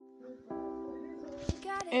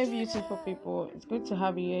Hey, beautiful people, it's good to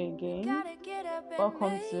have you here again.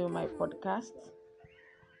 Welcome to my podcast.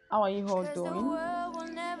 How are you all doing?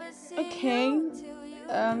 Okay,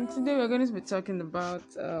 today we're going to be talking about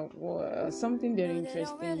something very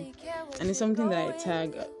interesting, and it's something that I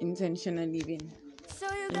tag intentional living.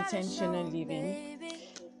 Intentional living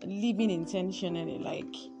intentionally,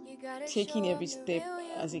 like taking every step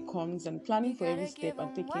as it comes and planning for every step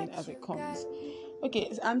and taking it as it comes.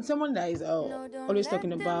 Okay, so I'm someone that is always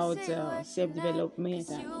talking about self-development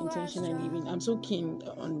and intentional living. I'm so keen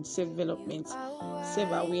on self-development,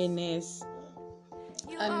 self-awareness,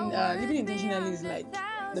 and living intentionally is like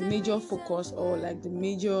the major focus or like the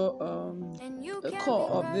major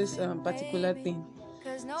core of this particular thing.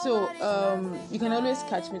 So you can always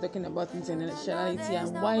catch me talking about intentionality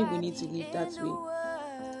and why we need to live that way.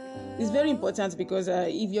 It's very important because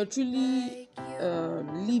if you're truly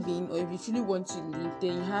living, or if you truly want to live,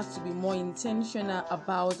 then you have to be more intentional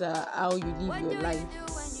about how you live your life.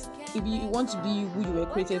 If you want to be who you were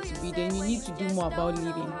created to be, then you need to do more about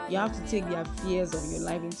living. You have to take the affairs of your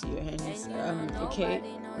life into your hands. Okay.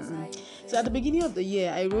 So at the beginning of the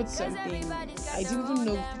year, I wrote something. I didn't even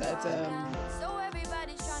know that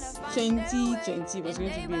 2020 was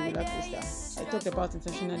going to be a roller coaster. I talked about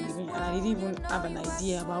intentional living, and I didn't even have an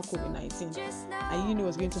idea about COVID-19. I didn't know what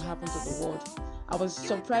was going to happen to the world. I was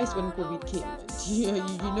surprised when COVID came. You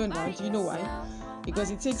know now. Do you know why?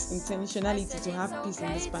 Because it takes intentionality to have peace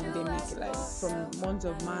in this pandemic. Like from month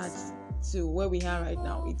of March to where we are right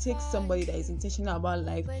now, it takes somebody that is intentional about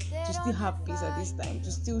life to still have peace at this time,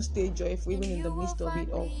 to still stay joyful even in the midst of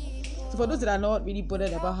it all. So for those that are not really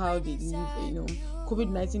bothered about how they live,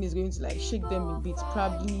 COVID-19 is going to like shake them a bit,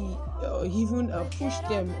 probably even push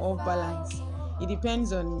them off balance. It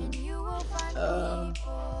depends uh,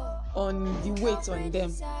 on the weight on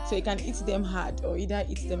them, so it can hit them hard or either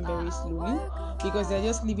hit them very slowly because they're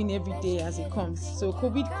just living every day as it comes. So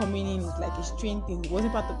COVID coming in is like a strange thing. It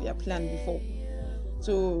wasn't part of their plan before,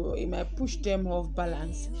 so it might push them off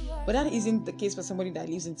balance. But that isn't the case for somebody that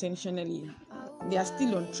lives intentionally. They are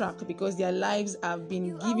still on track because their lives have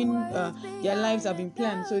been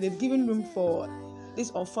planned, so they've given room for this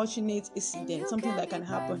unfortunate incident, something that can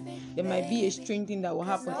happen. There might be a strange thing that will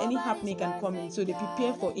happen. Any happening can come in, so they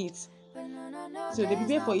prepare for it.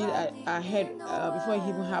 Ahead before it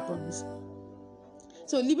even happens.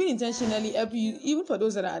 So living intentionally, even for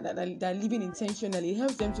those that are living intentionally, it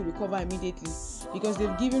helps them to recover immediately because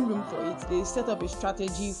they've given room for it. They set up a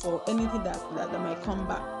strategy for anything that might come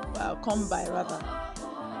by rather.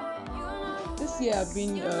 This year have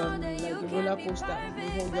been like a roller coaster.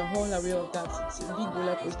 You're all aware of that. It's a big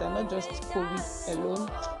roller coaster, not just COVID alone.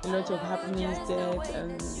 A lot of happenings, death,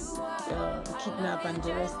 and kidnap and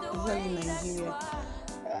the rest, especially in Nigeria.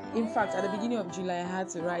 In fact, at the beginning of July, I had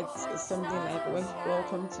to write something like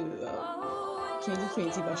 "Welcome to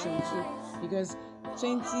 2020 version 2" because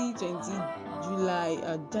 2020 July,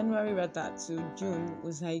 January rather to June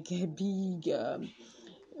was like a big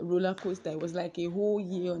roller coaster. It was like a whole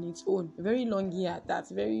year on its own, a very long year at that,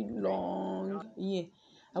 very long year.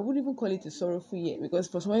 I wouldn't even call it a sorrowful year because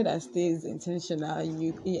for somebody that stays intentional,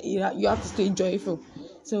 you have to stay joyful.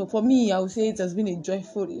 So for me, I would say it was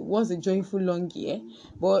a joyful long year,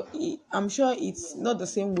 but I'm sure it's not the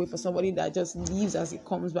same way for somebody that just lives as it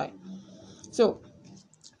comes by. So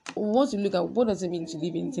we want to look at what does it mean to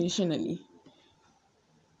live intentionally.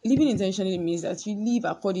 Living intentionally means that you live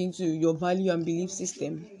according to your value and belief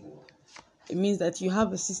system. It means that you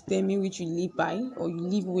have a system in which you live by, or you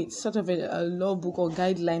live with sort of a law book or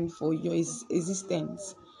guideline for your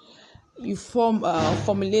existence. You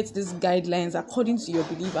formulate these guidelines according to your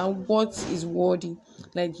belief and what is worthy.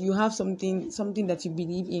 Like you have something that you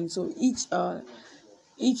believe in. So each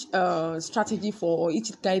strategy or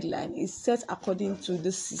each guideline is set according to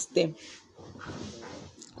the system.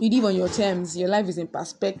 You live on your terms. Your life is in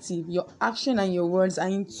perspective. Your action and your words are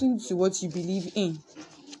in tune to what you believe in.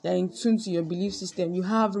 They're in tune to your belief system. You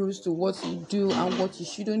have rules to what you do and what you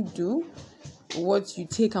shouldn't do, what you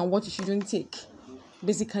take and what you shouldn't take.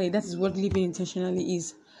 Basically, that is what living intentionally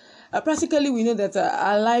is. Practically, we know that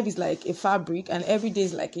our life is like a fabric and every day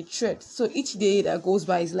is like a thread. So each day that goes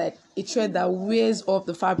by is like a thread that wears off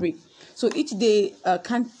the fabric. So each day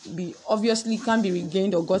can't be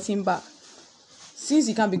regained or gotten back. Since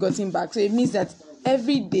it can't be gotten back, so it means that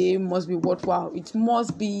every day must be worthwhile. It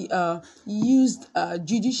must be used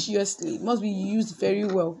judiciously. It must be used very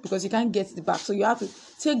well because you can't get it back. So you have to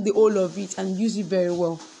take the whole of it and use it very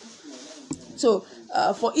well. So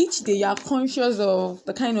for each day, you are conscious of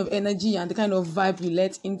the kind of energy and the kind of vibe you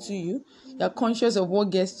let into you. You are conscious of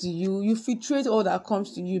what gets to you. You filtrate all that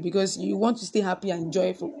comes to you because you want to stay happy and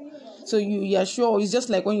joyful. So you are sure. It's just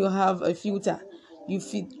like when you have a filter, you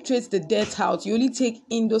filtrate the dirt out. You only take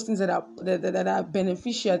in those things that are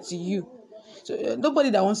beneficial to you. So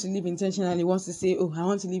nobody that wants to live intentionally wants to say, oh, I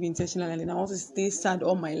want to live intentionally and I want to stay sad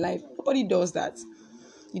all my life. Nobody does that.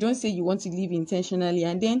 You don't say you want to live intentionally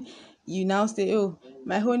and then you now say, oh,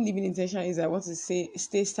 my whole living intention is I want to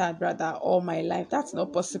stay sad rather all my life. That's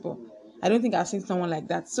not possible. I don't think I've seen someone like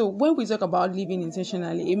that. So when we talk about living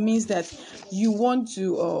intentionally, it means that you want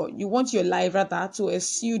your life rather to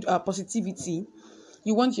exude positivity.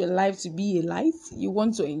 You want your life to be a light. You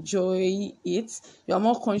want to enjoy it. You are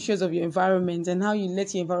more conscious of your environment and how you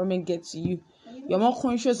let your environment get to you. You're more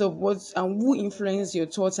conscious of what and who influence your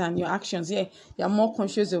thoughts and your actions. Yeah, you're more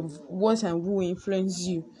conscious of what and who influence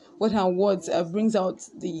you. What and what brings out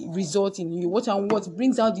the result in you. What and what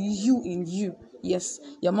brings out the you in you. Yes,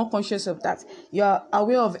 you're more conscious of that. You're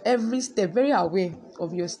aware of every step, very aware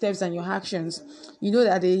of your steps and your actions. You know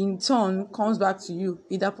that they in turn comes back to you,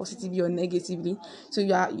 either positively or negatively. So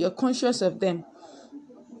you're conscious of them.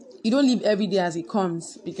 You don't live every day as it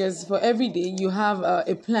comes, because for every day you have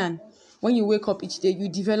a plan. When you wake up each day, you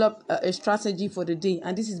develop a strategy for the day,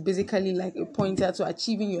 and this is basically like a pointer to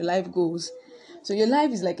achieving your life goals. So your life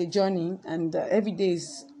is like a journey, and every day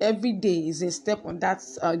is a step on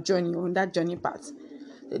that journey path.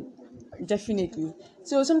 Definitely.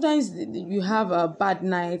 So sometimes you have bad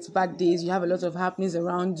nights, bad days. You have a lot of happenings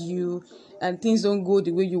around you, and things don't go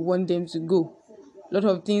the way you want them to go. A lot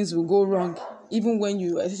of things will go wrong, even when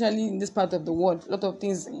you, especially in this part of the world. A lot of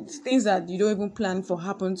things that you don't even plan for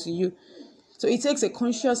happen to you. So it takes a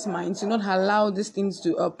conscious mind to not allow these things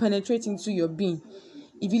to penetrate into your being.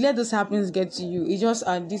 If you let those happenings get to you, it just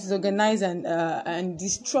disorganize and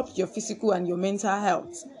disrupt your physical and your mental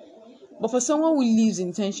health. But for someone who lives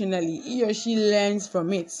intentionally, he or she learns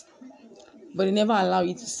from it, but they never allow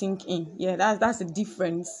it to sink in. Yeah, that's the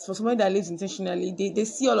difference. For somebody that lives intentionally, they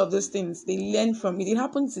see all of those things, they learn from it. It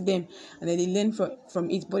happens to them, and then they learn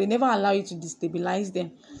from it, but they never allow it to destabilize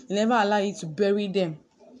them. They never allow it to bury them.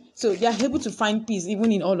 So they are able to find peace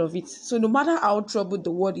even in all of it. So no matter how troubled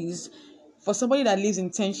the world is, for somebody that lives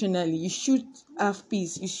intentionally, you should have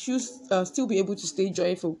peace. You should still be able to stay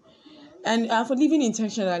joyful. And for living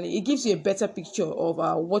intentionally, it gives you a better picture of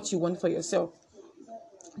what you want for yourself.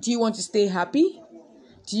 Do you want to stay happy?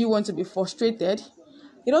 Do you want to be frustrated?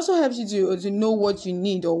 It also helps you to know what you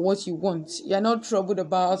need or what you want. You're not troubled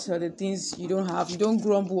about the things you don't have. You don't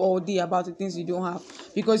grumble all day about the things you don't have,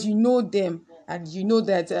 because you know them, and you know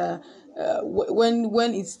that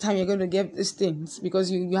when it's time, you're going to get these things,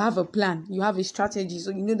 because you have a plan, you have a strategy.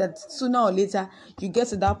 So you know that sooner or later you get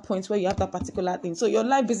to that point where you have that particular thing. So your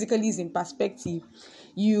life basically is in perspective.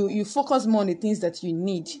 You focus more on the things that you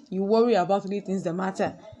need. You worry about the things that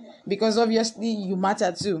matter, because obviously you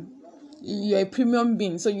matter too. You're a premium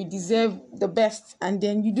being, so you deserve the best, and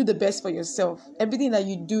then you do the best for yourself. Everything that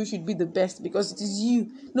you do should be the best, because it is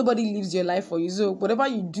you. Nobody lives your life for you. So whatever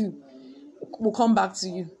you do will come back to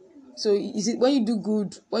you. So is it when you do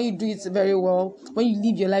good, when you do it very well, when you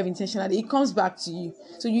live your life intentionally, it comes back to you.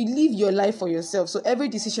 So you live your life for yourself. So every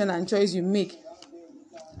decision and choice you make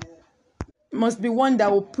must be one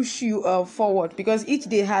that will push you forward, because each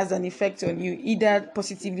day has an effect on you, either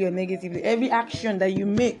positively or negatively. Every action that you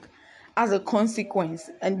make has a consequence,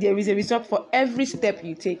 and there is a result for every step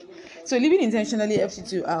you take. So living intentionally helps you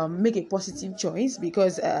to make a positive choice,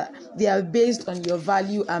 because they are based on your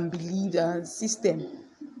value and belief system.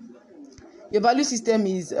 Your value system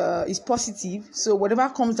is positive, so whatever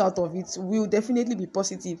comes out of it will definitely be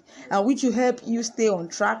positive, and which will help you stay on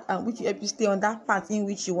track, and which will help you stay on that path in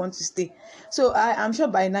which you want to stay. So I'm sure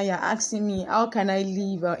by now you're asking me, how can I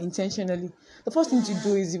live intentionally? The first thing to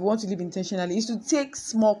do is, if you want to live intentionally, is to take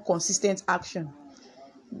small consistent action.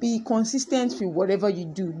 Be consistent with whatever you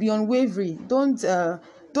do. Be unwavering. Don't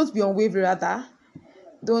be unwavering, rather.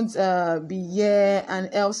 Don't be here and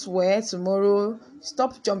elsewhere tomorrow.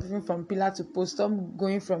 Stop jumping from pillar to post. Stop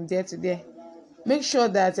going from there to there. Make sure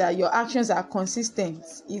that your actions are consistent.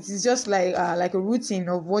 It is just like a routine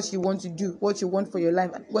of what you want to do, what you want for your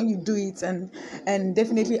life, when you do it, and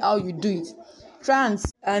definitely how you do it.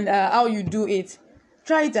 And how you do it.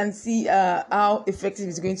 Try it and see how effective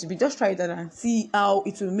it's going to be. Just try it and see how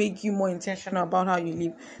it will make you more intentional about how you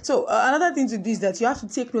live. So another thing to do is that you have to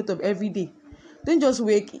take note of every day. Don't just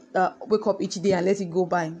wake up each day and let it go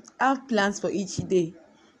by. Have plans for each day.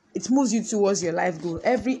 It moves you towards your life goal.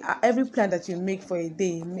 Every plan that you make for a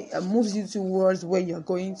day moves you towards where you're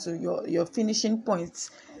going to, your finishing points,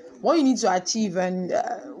 what you need to achieve, and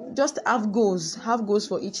just have goals. Have goals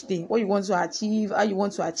for each day. What you want to achieve, how you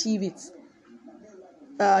want to achieve it.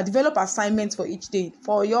 develop assignments for each day.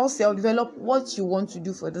 For yourself, develop what you want to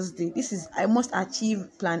do for this day. This is, I must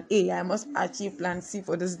achieve plan A, I must achieve plan C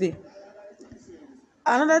for this day.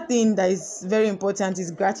 Another thing that is very important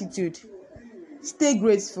is gratitude. Stay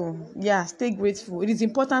grateful. Yeah, stay grateful. It is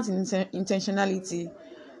important in intentionality.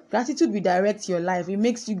 Gratitude will direct your life. It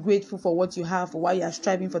makes you grateful for what you have, for why you are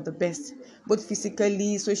striving for the best, both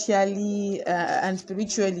physically, socially, and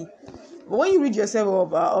spiritually. But when you read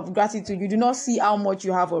yourself of gratitude, you do not see how much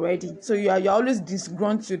you have already. So you're always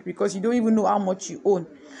disgruntled because you don't even know how much you own.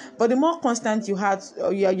 But the more constant you have,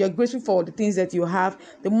 you're grateful for the things that you have,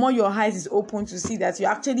 the more your eyes is open to see that you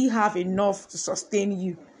actually have enough to sustain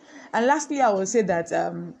you. And lastly, I will say that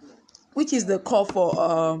which is the core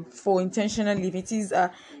for intentional living. It is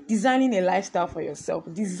designing a lifestyle for yourself.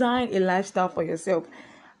 Design a lifestyle for yourself.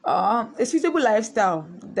 A suitable lifestyle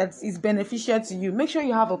that is beneficial to you. Make sure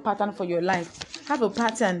you have a pattern for your life. Have a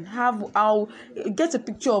pattern. Get a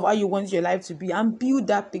picture of how you want your life to be and build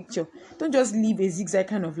that picture. Don't just live a zigzag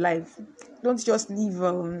kind of life. Don't just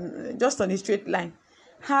live just on a straight line.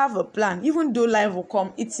 Have a plan. Even though life will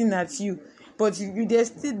come eating at you, but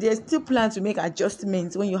there's still plan to make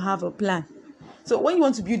adjustments when you have a plan. So when you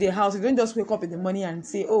want to build a house, you don't just wake up in the morning and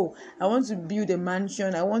say, oh, I want to build a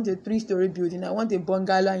mansion, I want a 3-story building, I want a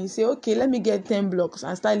bungalow, and you say, okay, let me get 10 blocks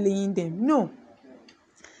and start laying them. No.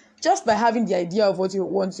 Just by having the idea of what you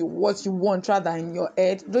want rather in your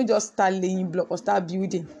head, don't just start laying block or start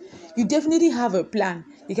building. You definitely have a plan.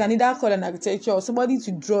 You can either call an architect or somebody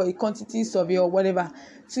to draw a quantity survey or whatever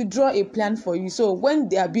to draw a plan for you. So when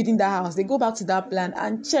they are building that house, they go back to that plan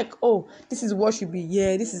and check, oh, this is what should be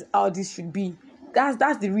here, this is how this should be.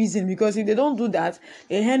 That's the reason, because if they don't do that,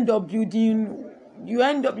 they end up building.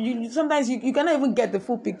 Sometimes you cannot even get the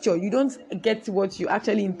full picture. You don't get what you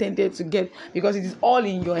actually intended to get because it is all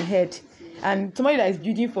in your head, and somebody that is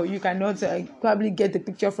building for you cannot probably get the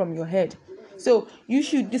picture from your head. So you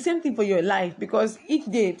should the same thing for your life, because each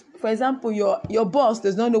day, for example, your boss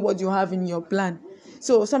does not know what you have in your plan.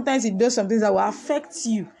 So sometimes it does some things that will affect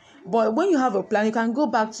you. But when you have a plan, you can go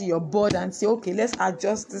back to your board and say, okay, let's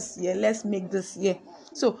adjust this here, let's make this here.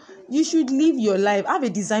 So you should live your life, have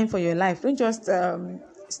a design for your life. Don't just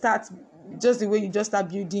start just the way you just start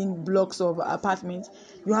building blocks of apartments.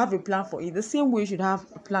 You have a plan for it. The same way you should have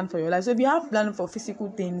a plan for your life. So if you have a plan for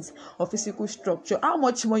physical things or physical structure, how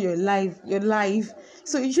much more your life.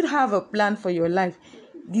 So you should have a plan for your life.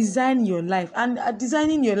 Design your life. And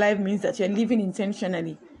designing your life means that you're living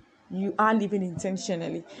intentionally. You are living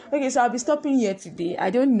intentionally. Okay, so I'll be stopping here today. I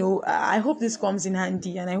don't know. I hope this comes in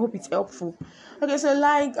handy and I hope it's helpful. Okay, so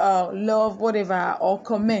love, whatever, or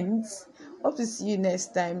comments. Hope to see you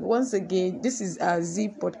next time. Once again, this is a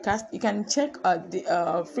Z podcast. You can check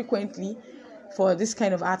frequently for this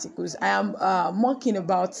kind of articles. I am talking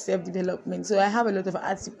about self-development, so I have a lot of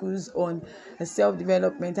articles on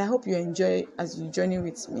self-development. I hope you enjoy as you journey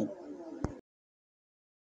with me.